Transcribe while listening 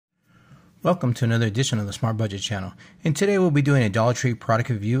Welcome to another edition of the Smart Budget channel. And today we'll be doing a Dollar Tree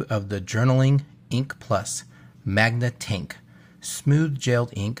product review of the Journaling Ink Plus Magna Tank. Smooth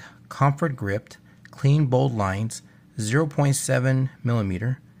gelled ink, comfort gripped, clean bold lines, 0.7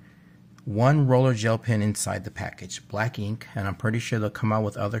 millimeter, one roller gel pen inside the package, black ink, and I'm pretty sure they'll come out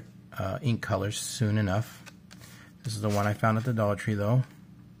with other ink colors soon enough. This is the one I found at the Dollar Tree though.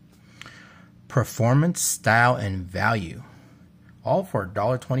 Performance, style, and value. All for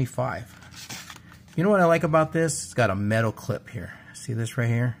 $1.25. You know what I like about this? It's got a metal clip here. See this right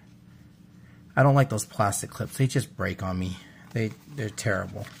here? I don't like those plastic clips. They just break on me. They're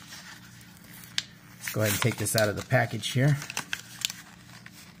terrible. Let's go ahead and take this out of the package here.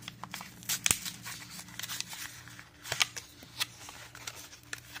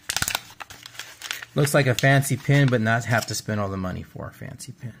 Looks like a fancy pen, but not have to spend all the money for a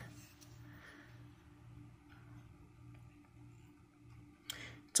fancy pen.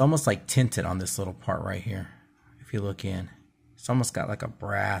 It's almost like tinted on this little part right here. If you look in, it's almost got like a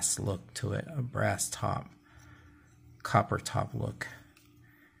brass look to it, a brass top, copper top look.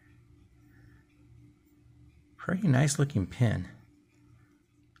 Pretty nice looking pen.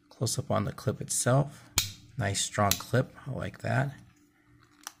 Close up on the clip itself. Nice strong clip, I like that.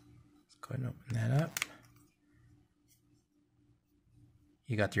 Let's go ahead and open that up.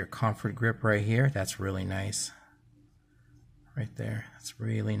 You got your comfort grip right here. That's really nice. Right there, that's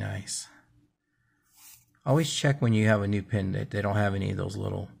really nice. Always check when you have a new pen that they don't have any of those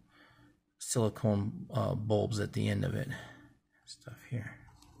little silicone bulbs at the end of it. Stuff here.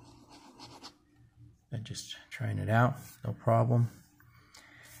 I'm just trying it out, no problem.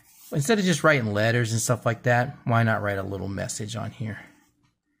 Instead of just writing letters and stuff like that, why not write a little message on here?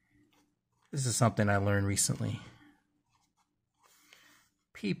 This is something I learned recently.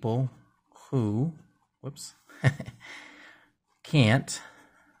 People who, whoops, can't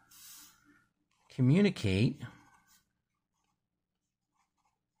communicate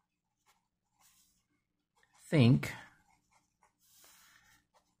think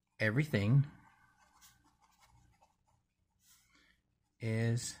everything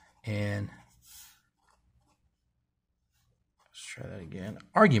is an, let's try that again,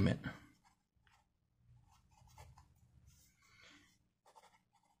 argument.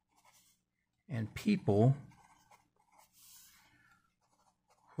 And people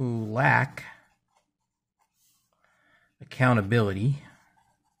who lack accountability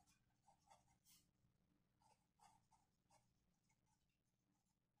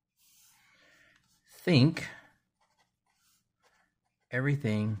think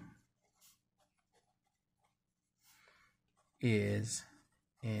everything is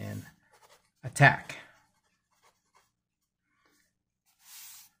an attack.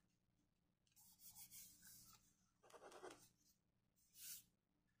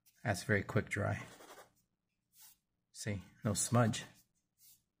 That's very quick dry. See, no smudge.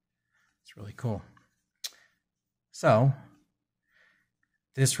 It's really cool. So,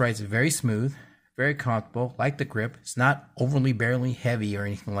 this writes very smooth, very comfortable, like the grip. It's not overly barely heavy or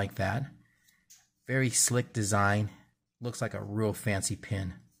anything like that. Very slick design. Looks like a real fancy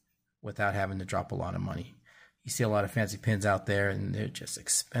pen without having to drop a lot of money. You see a lot of fancy pens out there and they're just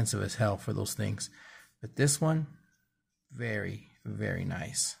expensive as hell for those things. But this one, very, very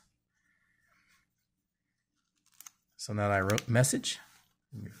nice. So now that I wrote message,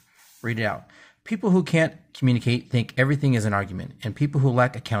 read it out. People who can't communicate think everything is an argument, and people who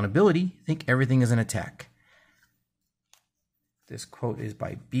lack accountability think everything is an attack. This quote is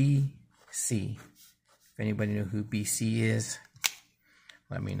by BC. If anybody know who BC is,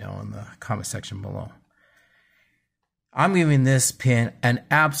 let me know in the comment section below. I'm giving this pen an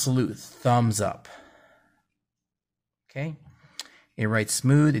absolute thumbs up. Okay? It writes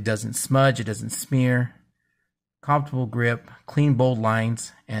smooth, it doesn't smudge, it doesn't smear. Comfortable grip, clean bold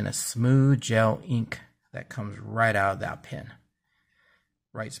lines, and a smooth gel ink that comes right out of that pen.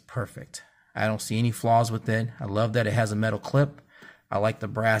 Writes perfect. I don't see any flaws with it. I love that it has a metal clip. I like the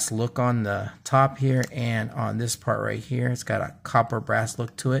brass look on the top here and on this part right here. It's got a copper brass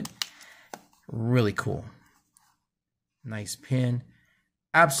look to it. Really cool. Nice pen.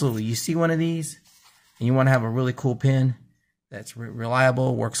 Absolutely. You see one of these and you want to have a really cool pen that's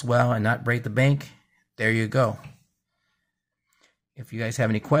reliable, works well, and not break the bank. There you go. If you guys have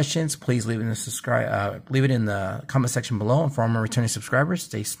any questions, please leave it in the comment section below. And for all my returning subscribers,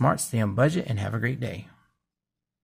 stay smart, stay on budget, and have a great day.